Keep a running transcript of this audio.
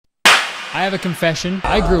I have a confession.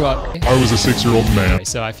 I grew up. I was a 6-year-old man.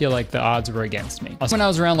 So I feel like the odds were against me. When I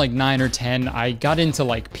was around like 9 or 10, I got into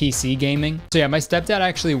like PC gaming. So yeah, my stepdad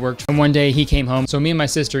actually worked. And one day he came home. So me and my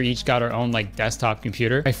sister each got our own like desktop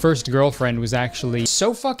computer. My first girlfriend was actually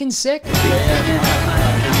so fucking sick.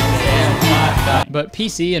 But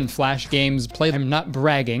PC and Flash games played. I'm not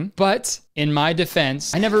bragging, but in my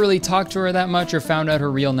defense, I never really talked to her that much or found out her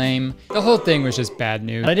real name. The whole thing was just bad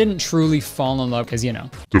news. I didn't truly fall in love because, you know,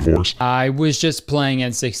 Divorce. I was just playing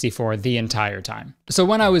N64 the entire time. So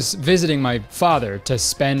when I was visiting my father to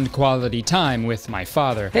spend quality time with my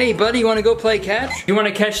father, Hey buddy, you wanna go play catch? you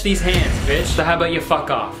wanna catch these hands, bitch? So how about you fuck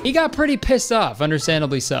off? He got pretty pissed off,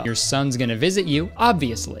 understandably so. Your son's gonna visit you,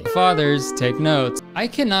 obviously. Fathers, take notes. I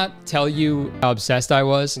cannot tell you how obsessed I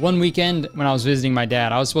was. One weekend when I was visiting my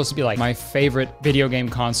dad, I was supposed to be like my favorite video game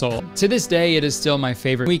console. To this day, it is still my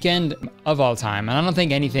favorite weekend of all time, and I don't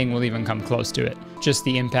think anything will even come close to it. Just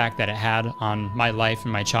the impact that it had on my life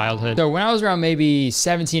and my childhood. So when I was around maybe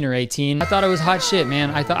 17 or 18, I thought it was hot shit,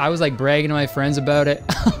 man. I thought I was like bragging to my friends about it,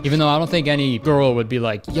 even though I don't think any girl would be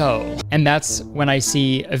like, yo. And that's when I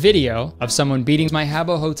see a video of someone beating my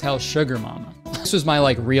Habbo Hotel sugar mama. This was my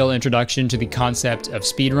like real introduction to the concept of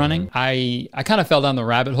speedrunning. I kind of fell down the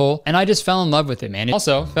rabbit hole and I just fell in love with it, man.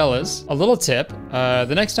 Also, fellas, a little tip,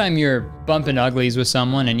 the next time you're bumping uglies with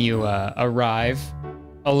someone and you arrive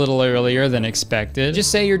a little earlier than expected,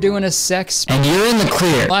 just say you're doing a sex and you're in the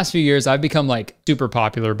clear. The last few years, I've become like super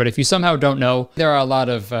popular, but if you somehow don't know, there are a lot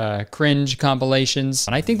of cringe compilations,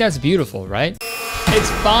 and I think that's beautiful, right? It's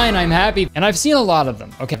fine, I'm happy. And I've seen a lot of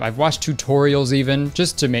them. Okay, I've watched tutorials even,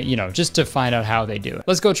 just to make, you know, just to find out how they do it.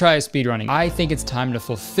 Let's go try speedrunning. I think it's time to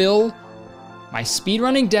fulfill my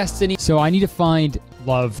speedrunning destiny. So I need to find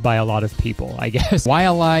love by a lot of people, I guess.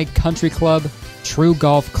 YLI Country Club True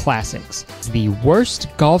Golf Classics. It's the worst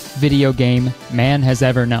golf video game man has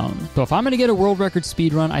ever known. So if I'm gonna get a world record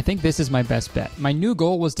speedrun, I think this is my best bet. My new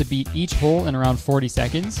goal was to beat each hole in around 40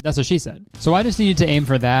 seconds. That's what she said. So I just needed to aim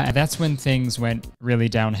for that, and that's when things went really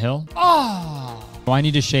downhill. Oh! So I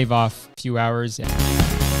need to shave off a few hours.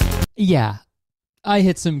 Yeah, I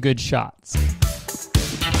hit some good shots.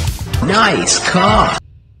 Nice call.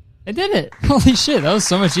 I did it! Holy shit, that was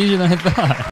so much easier than I thought.